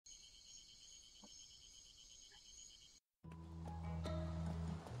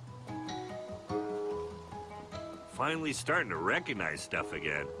finally starting to recognize stuff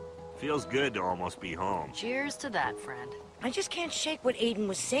again. Feels good to almost be home. Cheers to that, friend. I just can't shake what Aiden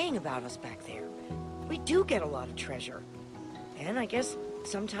was saying about us back there. We do get a lot of treasure. And I guess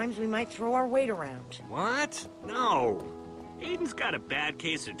sometimes we might throw our weight around. What? No. Aiden's got a bad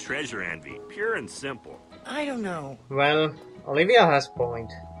case of treasure envy, pure and simple. I don't know. Well, Olivia has a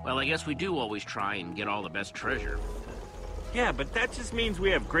point. Well, I guess we do always try and get all the best treasure. Yeah, but that just means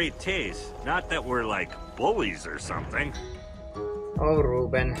we have great taste. Not that we're like bullies or something. Oh,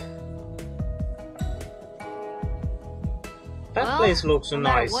 Ruben. That Well, place looks so no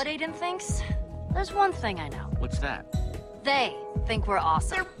matter nice. what Aiden thinks, there's one thing I know. What's that? They think we're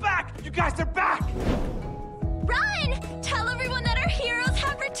awesome. They're back! You guys are back! Run! Tell everyone that our heroes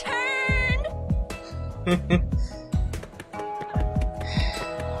have returned!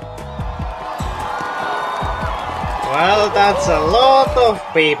 Well, that's a lot of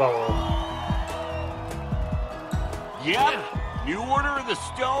people. Yep, New Order of the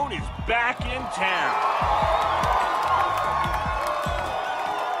Stone is back in town.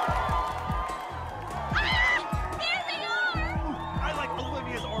 Here they are! I like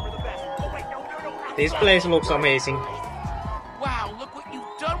Olivia's armor the best. Oh wait, no. This place looks amazing. Wow, look what you've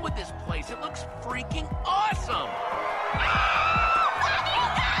done with this place. It looks freaking awesome!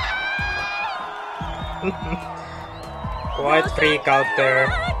 Quite freak out there.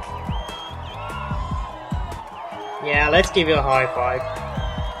 Yeah, let's give you a high five.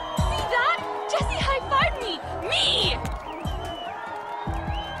 See that? Jesse high-fived me! Me!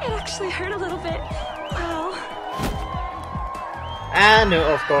 It actually hurt a little bit. Wow. And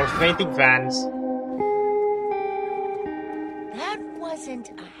of course, fainting fans. That wasn't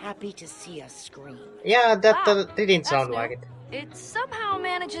a happy to see us scream. Yeah, that Wow, didn't that's sound new. like it. It somehow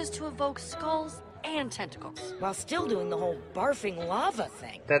manages to evoke skulls and tentacles. While still doing the whole barfing lava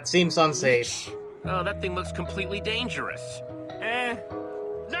thing. That seems unsafe. Oh, that thing looks completely dangerous.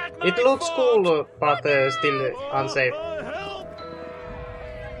 It looks cool, but still unsafe.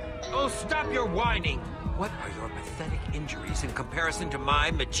 Oh, stop your whining! What are your pathetic injuries in comparison to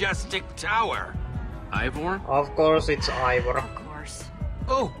my majestic tower? Ivor? Of course, it's Ivor. Of course.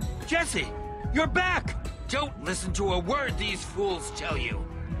 Oh, Jesse! You're back! Don't listen to a word these fools tell you!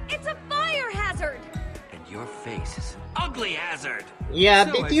 It's a fire hazard! And your face is an ugly hazard! Yeah,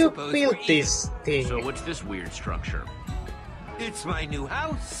 So did I you suppose build we're this thing? So what's this weird structure? It's my new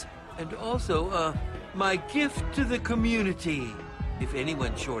house, and also, my gift to the community. If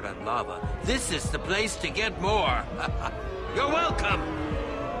anyone's short on lava, this is the place to get more. You're welcome!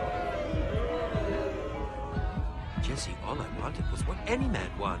 Jesse, all I wanted was what any man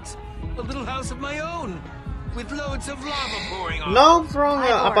wants. A little house of my own, with loads of lava pouring off. No wrong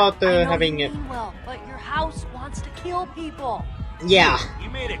Ivor, about I know having you it. mean well, but your house wants to kill people. Yeah. You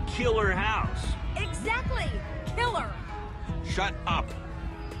made a killer house. Exactly! Killer! Shut up!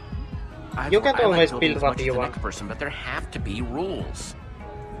 Ivor, You can I like always building build as what much as you the want. next person, but there have to be rules.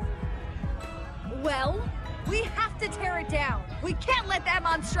 Well, we have to tear it down. We can't let that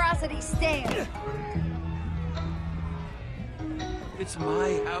monstrosity stand. It's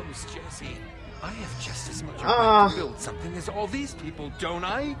my house, Jesse. I have just as much a right Ah. to build something as all these people, don't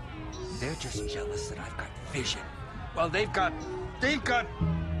I? They're just jealous that I've got vision. Well, they've got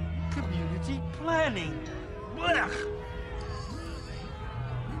community planning. Blech.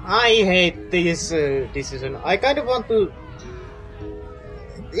 I hate this decision. I kind of want to...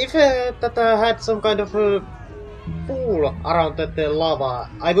 If that had some kind of pool around that lava,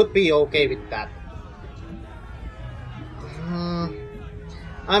 I would be okay with that.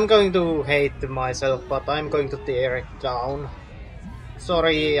 I'm going to hate myself, but I'm going to tear it down.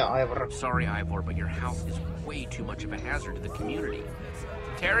 Sorry, Ivor. Sorry, Ivor, but your house is way too much of a hazard to the community.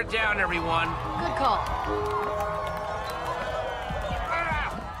 Tear it down, everyone! Good call.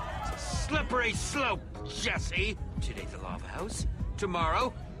 It's a slippery slope, Jesse. Today the lava house.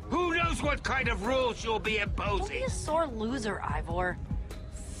 Tomorrow, who knows what kind of rules you'll be Don't be imposing. a sore loser, Ivor.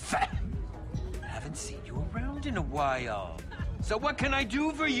 Haven't seen you around in a while. So what can I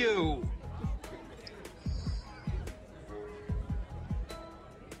do for you?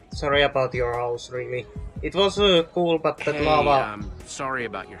 Sorry about your house, really. It was cool, but that Hey, lava... sorry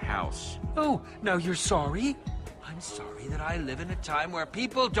about your house. Oh, now you're sorry? I'm sorry that I live in a time where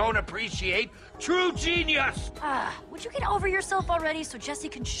people don't appreciate true genius! Would you get over yourself already so Jesse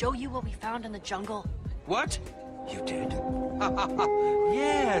can show you what we found in the jungle? What? You did?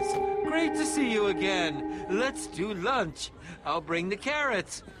 Yes, great to see you again. Let's do lunch. I'll bring the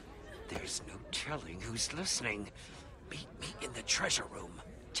carrots. There's no telling who's listening. Meet me in the treasure room.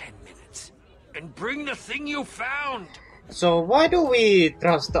 10 minutes. And bring the thing you found! So why do we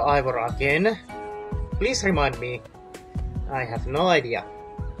trust Ivor again? Please remind me. I have no idea.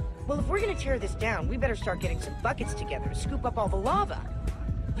 Well, if we're gonna tear this down, we better start getting some buckets together to scoop up all the lava.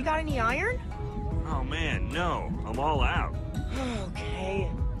 You got any iron? Oh man, no. I'm all out. Okay.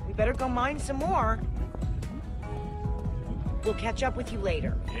 We better go mine some more. We'll catch up with you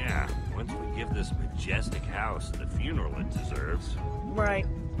later. Yeah, once we give this majestic house the funeral it deserves. Right.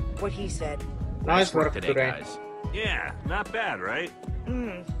 What he said. Nice work today, today. guys. Yeah, not bad, right?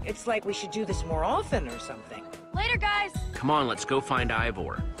 It's like we should do this more often or something. Later, guys. Come on, let's go find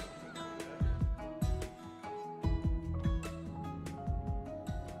Ivor.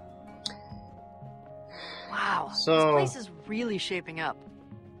 Wow, So- this place is really shaping up.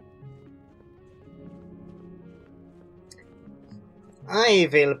 I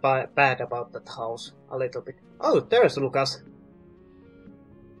feel bad about that house a little bit. Oh, there's Lucas.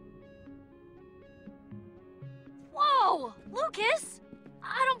 Whoa, Lucas!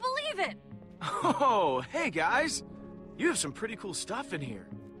 I don't believe it. Oh, hey guys! You have some pretty cool stuff in here.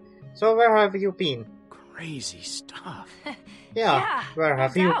 So where have you been? Crazy stuff. Yeah, where no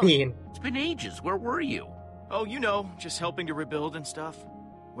have you doubt. been? It's been ages. Where were you? Oh, you know, just helping to rebuild and stuff.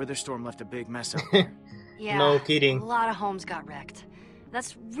 Witherstorm left a big mess out there. Yeah, No kidding. a lot of homes got wrecked.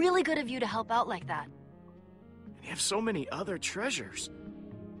 That's really good of you to help out like that. And you have so many other treasures.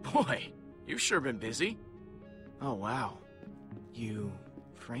 Boy, you've sure been busy. Oh, wow. You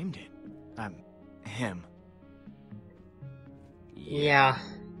framed it. Him. Yeah.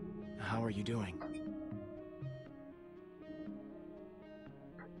 How are you doing?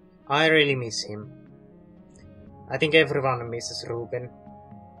 I really miss him. I think everyone misses Ruben.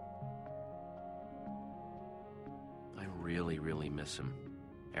 I really, really miss him.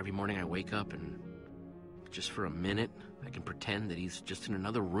 Every morning I wake up and just for a minute, I can pretend that he's just in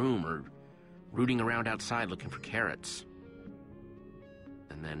another room or rooting around outside looking for carrots.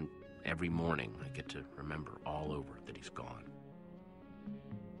 And then every morning I get to remember all over that he's gone.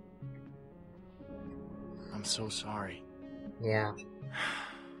 I'm so sorry. Yeah.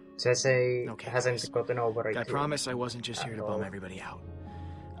 Jesse Okay, hasn't guys. gotten over it I yet. promise I wasn't just here to bum Uh-oh. everybody out.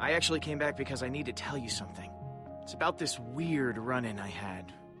 I actually came back because I need to tell you something. It's about this weird run-in I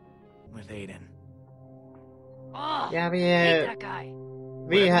had with Aiden. Oh, Yeah, we, hate that guy.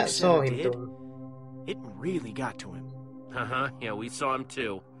 we Whatever you saw said or him did, too. It really got to him. Yeah, we saw him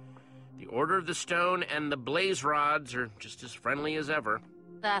too. The Order of the Stone and the Blaze Rods are just as friendly as ever.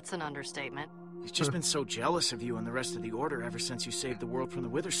 That's an understatement. He's just been so jealous of you and the rest of the Order ever since you saved the world from the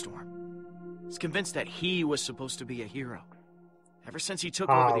Witherstorm. He's convinced that he was supposed to be a hero. Ever since he took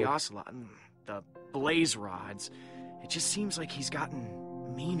over the Ocelot and the Blaze Rods, it just seems like he's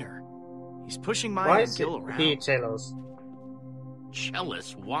gotten meaner. He's pushing Why Maya is and Gil around. he jealous?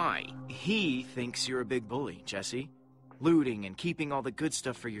 Jealous? Why? He thinks you're a big bully, Jesse. Looting and keeping all the good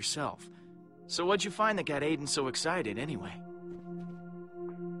stuff for yourself. So what'd you find that got Aiden so excited anyway?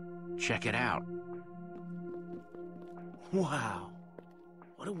 Check it out. Wow.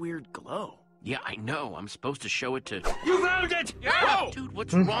 What a weird glow. Yeah, I know. I'm supposed to show it to... You found it! Oh! Dude,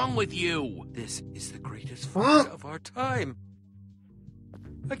 what's wrong with you? This is the greatest What? find of our time.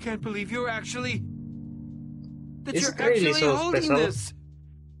 I can't believe you're actually... That Is you're it really actually so holding special? this.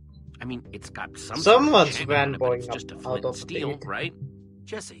 I mean, it's got some Someone's sort of enchantment on it, but fanboying it's just a out flint of and steel, it. right?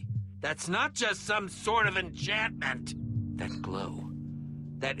 Jesse, That's not just some sort of enchantment. that glow,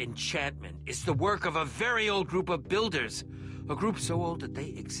 that enchantment is the work of a very old group of builders. A group so old that they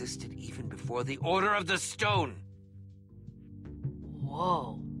existed even before the Order of the Stone.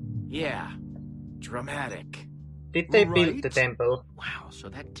 Whoa. Yeah. Dramatic. Did they build the Right? temple? Wow, so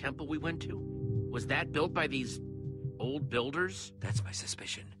that temple we went to, was that built by these old builders? That's my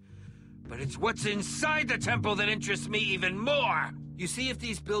suspicion. But it's what's inside the temple that interests me even more. You see, if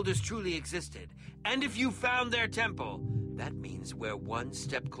these builders truly existed, and if you found their temple, that means we're one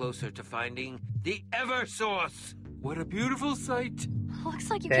step closer to finding the Eversource. What a beautiful sight. Looks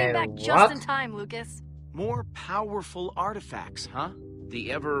like you The came back just what? in time, Lucas. More powerful artifacts, huh?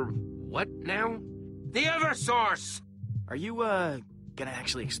 The what now? The Eversource! Are you, gonna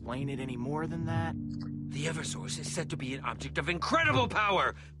actually explain it any more than that? The Eversource is said to be an object of incredible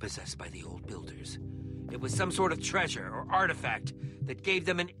power, possessed by the old builders. It was some sort of treasure or artifact that gave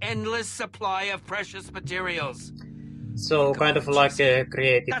them an endless supply of precious materials. So kind of like a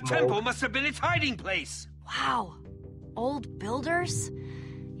creative That temple mode. must have been its hiding place. Wow. Old builders?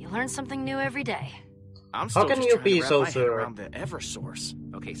 You learn something new every day. I'm still can just you trying be to wrap so my head sure? around the Eversource.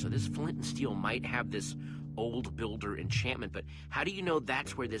 Okay, so this flint and steel might have this old builder enchantment, but how do you know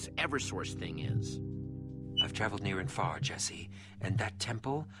that's where this Eversource thing is? I've traveled near and far, Jesse, and that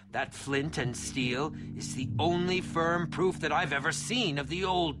temple, that flint and steel, is the only firm proof that I've ever seen of the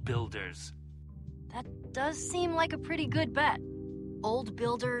old builders. That does seem like a pretty good bet. Old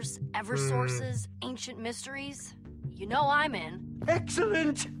builders, ever sources, ancient mysteries. You know I'm in.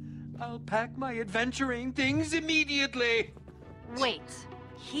 Excellent! I'll pack my adventuring things immediately. Wait,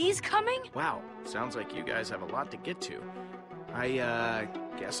 he's coming? Wow, sounds like you guys have a lot to get to. I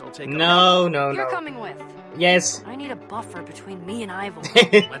guess I'll take a No, no, You're no. coming with. Yes. I need a buffer between me and Ivor.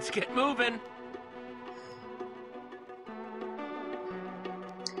 Let's get moving.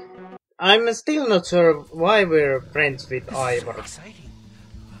 I'm still not sure why we're friends with Ivor. Exciting.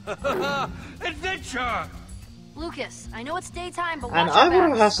 Adventure! Lucas, I know it's daytime, but And watch your Ivor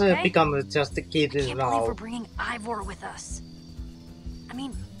backs, has okay? become just a kid I can't believe now. we're bringing Ivor with us. I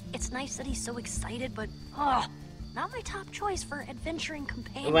mean, it's nice that he's so excited, but not my top choice for adventuring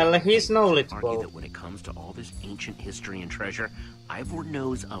companion. Well, he's Argue knowledgeable. that when it comes to all this ancient history and treasure, Ivor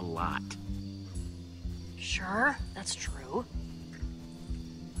knows a lot. Sure, that's true.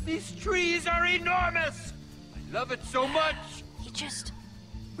 These trees are enormous! I love it so much! He just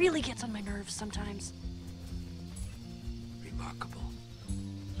really gets on my nerves sometimes. Remarkable.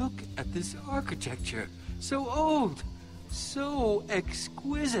 Look at this architecture. So old. So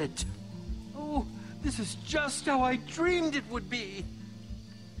exquisite. Oh, this is just how I dreamed it would be.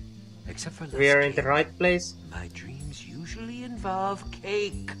 Except for We are less in the cake. right place. My dreams usually involve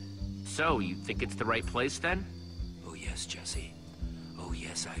cake. So, you think it's the right place then? Oh yes, Jesse. Oh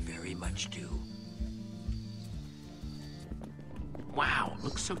yes, I very much do. Wow, it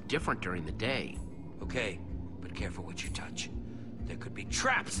looks so different during the day. Okay, but careful what you touch. There could be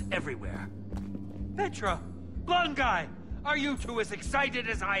traps everywhere. Petra! Blonde guy! Are you two as excited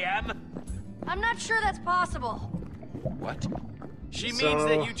as I am? I'm not sure that's possible. What? She So- means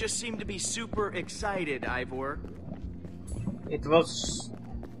that you just seem to be super excited, Ivor. It was...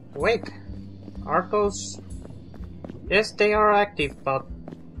 Wait. Are those... Yes, they are active, but...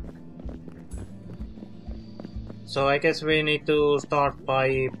 So I guess we need to start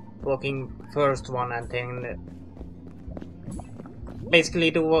by blocking first one and then...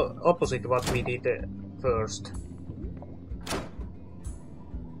 Basically do opposite what we did first.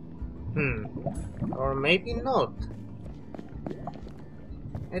 Or maybe not.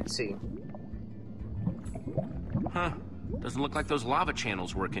 Let's see. Huh. Doesn't look like those lava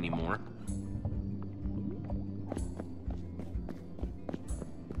channels work anymore.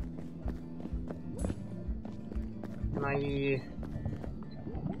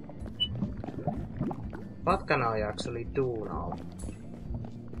 What can I actually do now?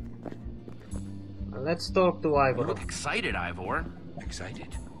 Let's talk to You Ivor. look excited, Ivor.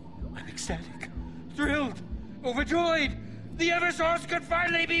 Excited? I'm ecstatic. Thrilled! Overjoyed! The Eversource could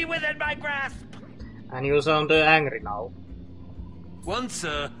finally be within my grasp! And you sound angry now. Once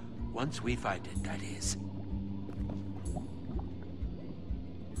we find it, that is.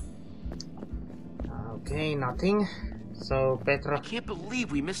 Okay, nothing. So, I Petra... can't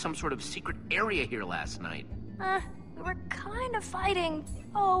believe we missed some sort of secret area here last night. We were kind of fighting,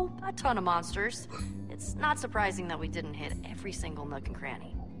 a ton of monsters. It's not surprising that we didn't hit every single nook and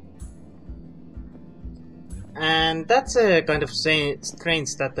cranny. And that's kind of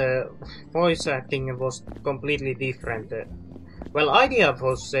strange that the voice acting was completely different. Well, idea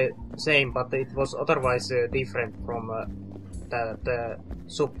was same, but it was otherwise different from the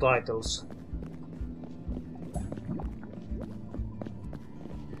subtitles.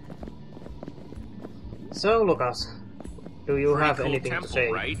 So, Lucas, do you Pretty have cool anything temple, to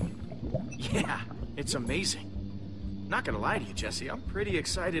say? right? Yeah, it's amazing. Not gonna lie to you, Jesse, I'm pretty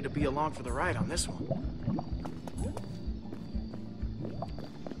excited to be along for the ride on this one.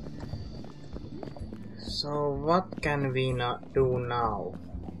 So, what can we do now?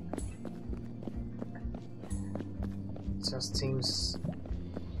 Just seems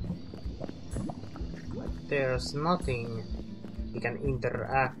like there's nothing we can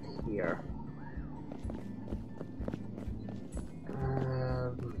interact here.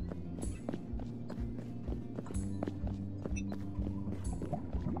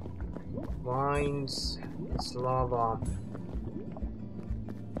 Vines, it's lava.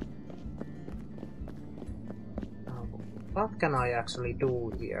 What can I actually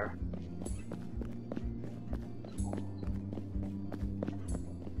do here?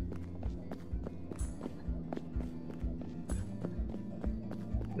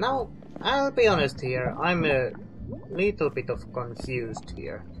 Now, I'll be honest here, I'm a little bit of confused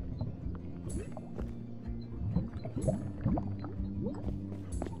here.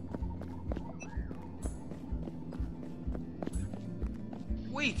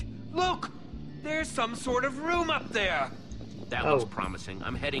 Wait, look! There's some sort of room up there! That Oh. looks promising.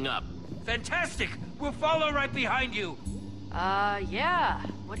 I'm heading up. Fantastic! We'll follow right behind you! Yeah,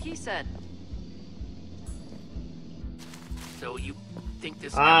 what he said. So you think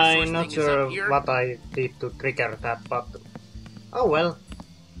this I'm Eversource not thing is sure up here? what I did to trigger that, but oh well.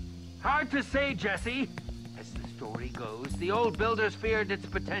 Hard to say, Jesse. As the story goes, the old builders feared its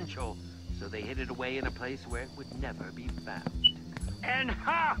potential, so they hid it away in a place where it would never be found. And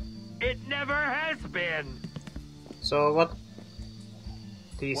ha! It never has been! So what?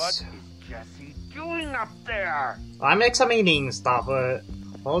 This. What is Jesse doing up there? I'm examining stuff.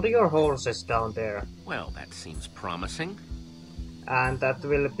 Hold your horses down there, Well, that seems promising. and that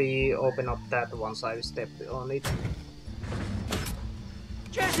will be open up that once I step on it.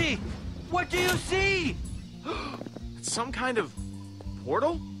 Jesse! What do you see? It's some kind of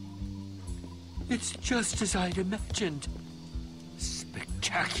portal? It's just as I'd imagined.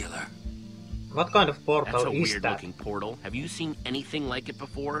 Spectacular. What kind of That's portal a is weird that? looking portal. Have you seen anything like it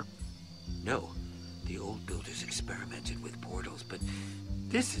before? No, the old builders experimented with portals, but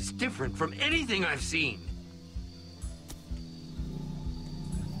this is different from anything I've seen.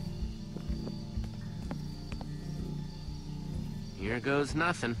 Here goes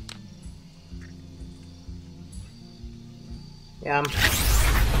nothing. Yeah.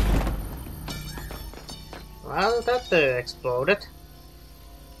 Well, that exploded.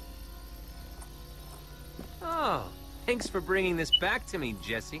 Oh, thanks for bringing this back to me,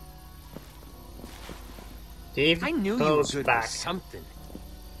 Jesse. Give I knew you were those good back. for something.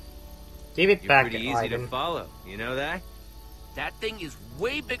 Give it You're back, pretty easy Ivan. to follow, you know that? That thing is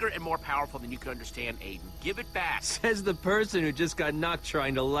way bigger and more powerful than you can understand, Aiden. Give it back. Says the person who just got knocked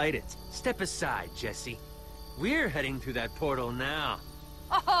trying to light it. Step aside, Jesse. We're heading through that portal now.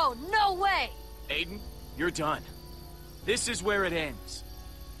 Oh, no way! Aiden, you're done. This is where it ends.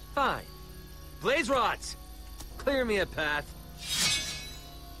 Fine. Blaze rods! Clear me a path.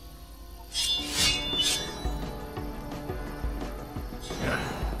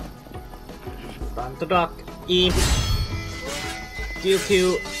 Time to duck. E.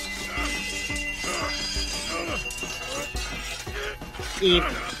 Q. E.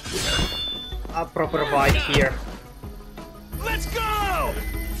 A proper fight here. Let's go!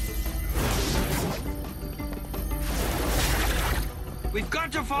 We've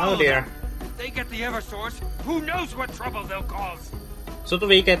got to follow Oh dear. them. If they get the Eversource, who knows what trouble they'll cause? Should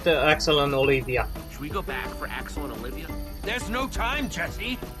we get Axel and Olivia? Should we go back for Axel and Olivia? There's no time,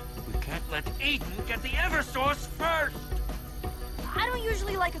 Jesse. We can't let Aiden get the Eversource first. I don't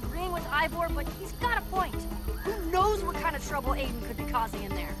usually like agreeing with Ivor, but he's got a point. Who knows what kind of trouble Aiden could be causing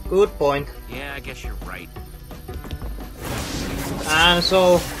in there? Good point. Yeah, I guess you're right. And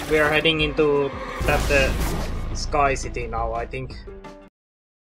so we are heading into that Sky City now, I think.